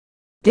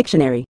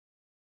Dictionary.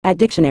 At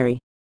dictionary.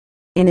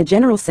 In a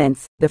general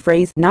sense, the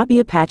phrase not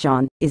be a patch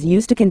on is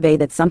used to convey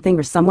that something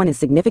or someone is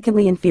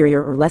significantly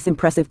inferior or less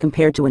impressive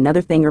compared to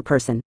another thing or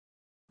person.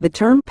 The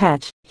term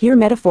patch, here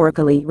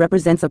metaphorically,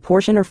 represents a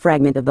portion or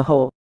fragment of the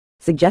whole,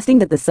 suggesting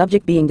that the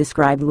subject being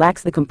described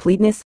lacks the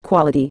completeness,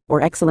 quality,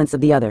 or excellence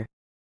of the other.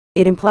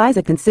 It implies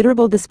a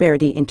considerable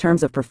disparity in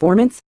terms of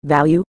performance,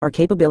 value, or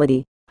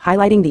capability,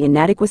 highlighting the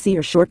inadequacy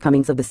or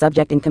shortcomings of the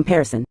subject in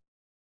comparison.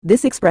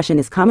 This expression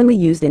is commonly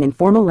used in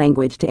informal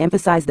language to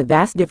emphasize the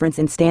vast difference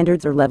in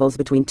standards or levels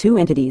between two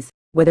entities,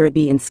 whether it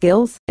be in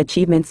skills,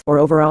 achievements, or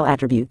overall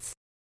attributes.